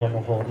の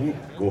方に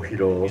ご披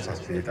露をさ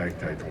せていただき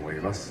たいと思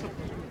います。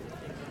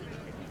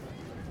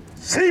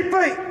精一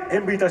杯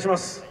演舞いたしま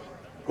す。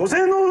ご声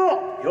援のほど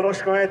よろ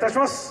しくお願いいたし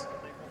ます。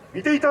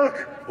見ていただ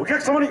くお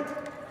客様によ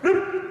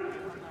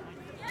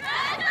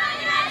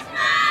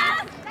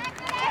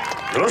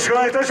ろしくお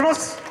願いいたしま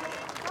す。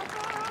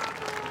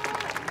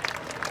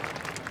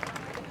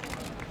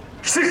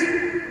奇跡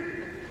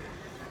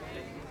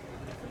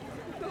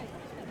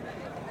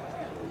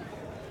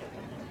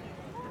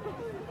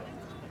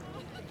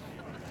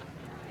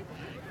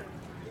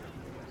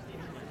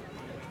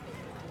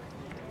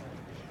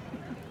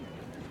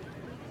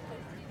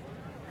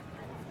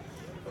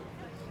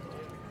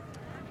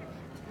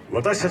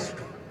私たち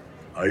と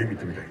歩み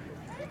と未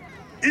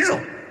来、いざ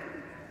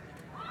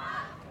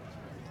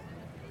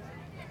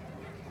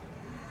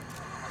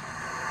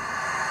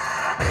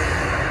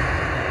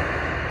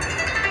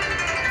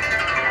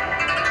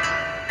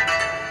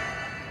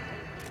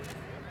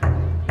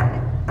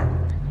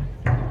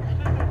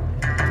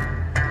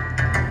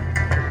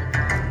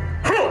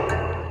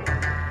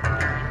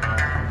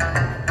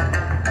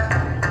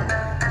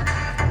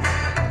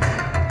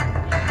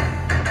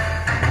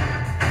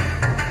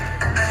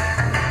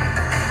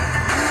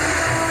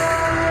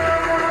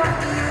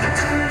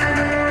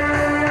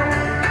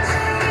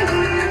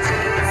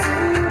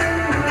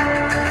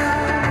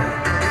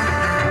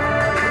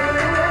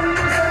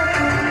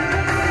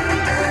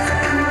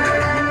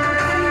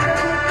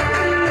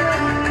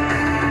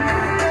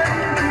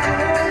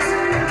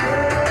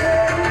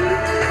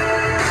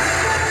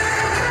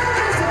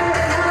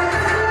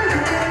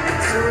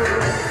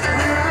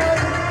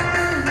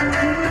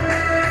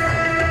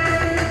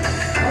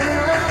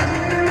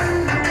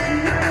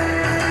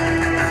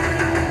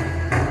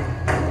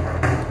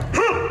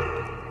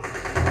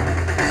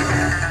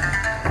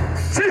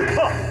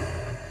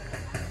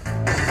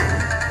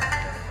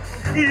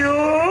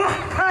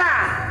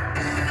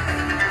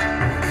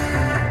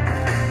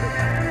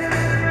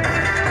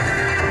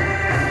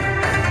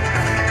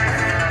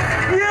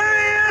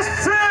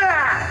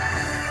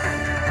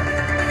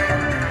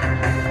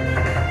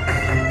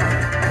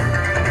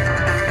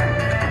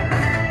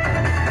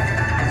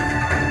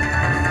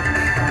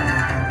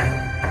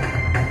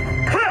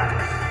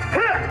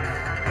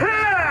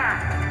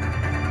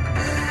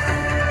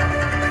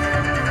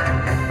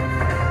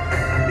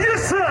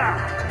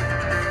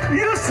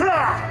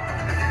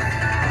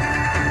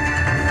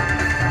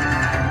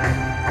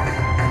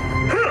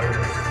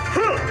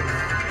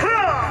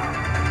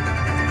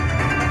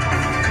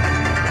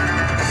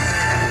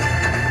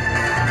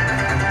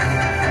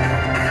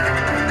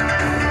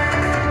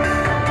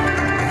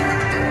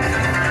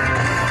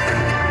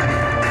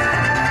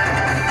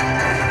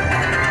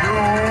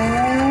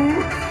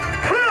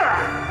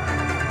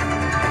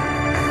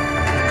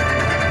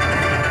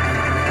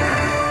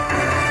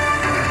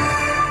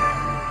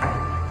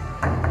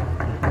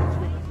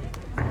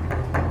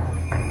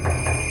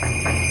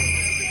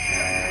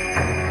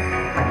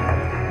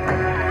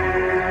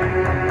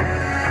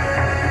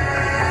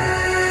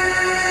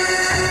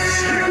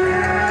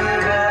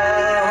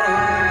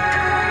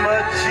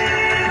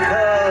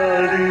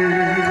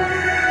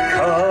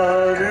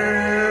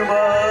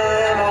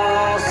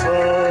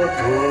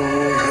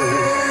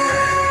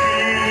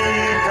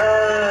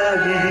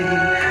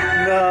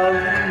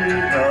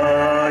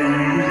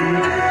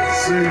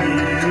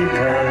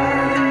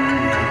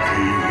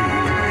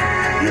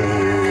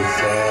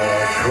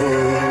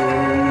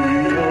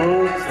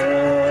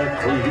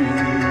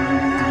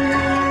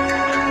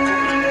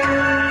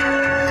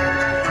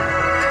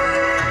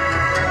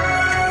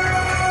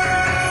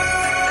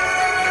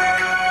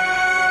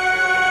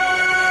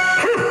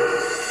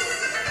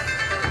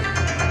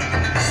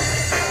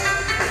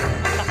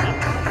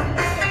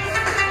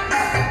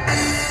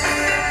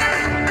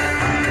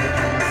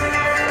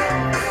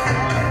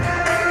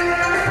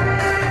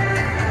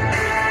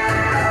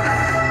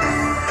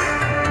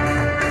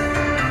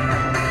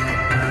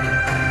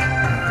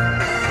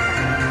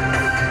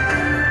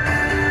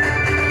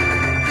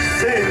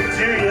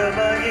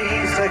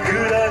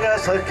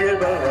叫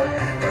ば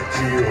街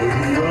を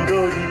彩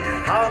り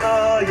華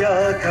や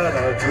かな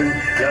問い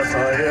やさ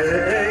え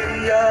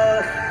や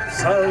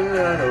さあ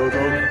のどっ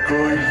こ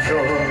いしょ。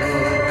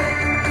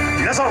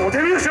皆さんお手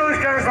拍子をお願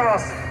いしま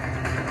す。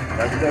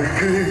涙ぐ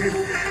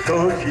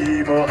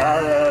時もあ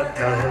った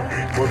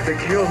目的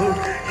を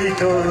一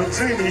つ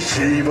に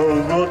絞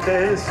っ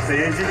てステ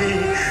ージに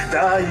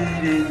第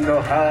二の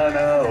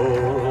花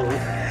を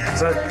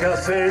咲か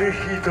せる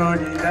人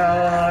に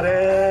なれ。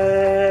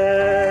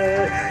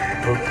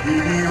時に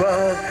は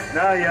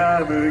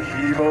悩む日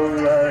も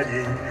あり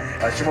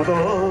足元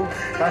を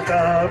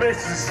固め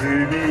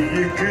進み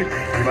ゆく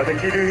今で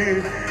き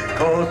る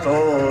こと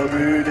を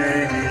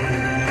胸に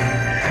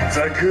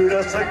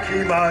桜咲き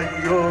舞い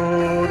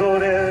踊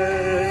れ。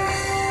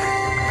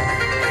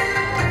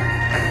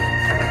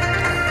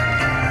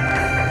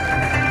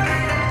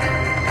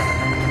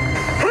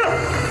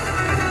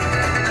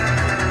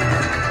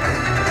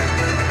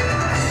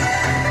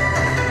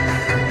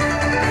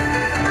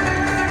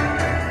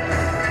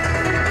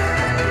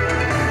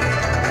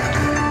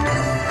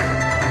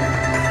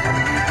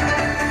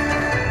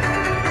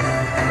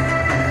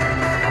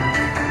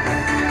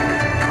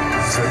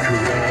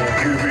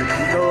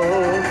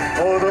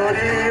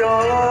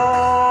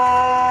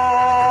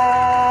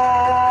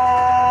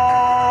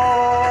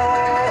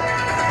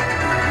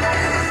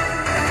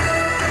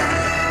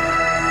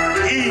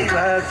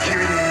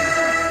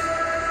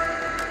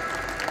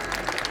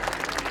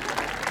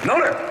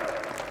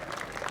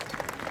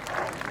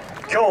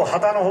今日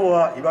旗の方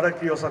は茨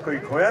城よさこ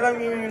い小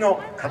柳組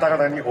の方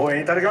々に応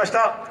援いただきまし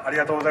た。あり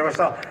がとうございまし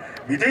た。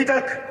見ていた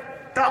だく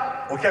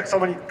たお客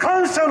様に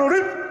感謝の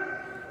る。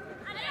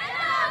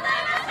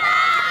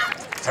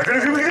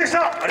桜吹雪でし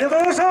た。ありがとう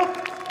ございました。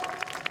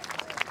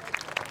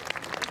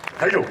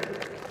はいよ。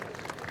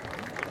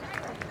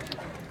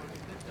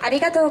あ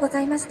りがとうご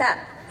ざいました。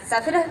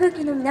桜吹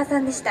雪の皆さ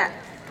んでした。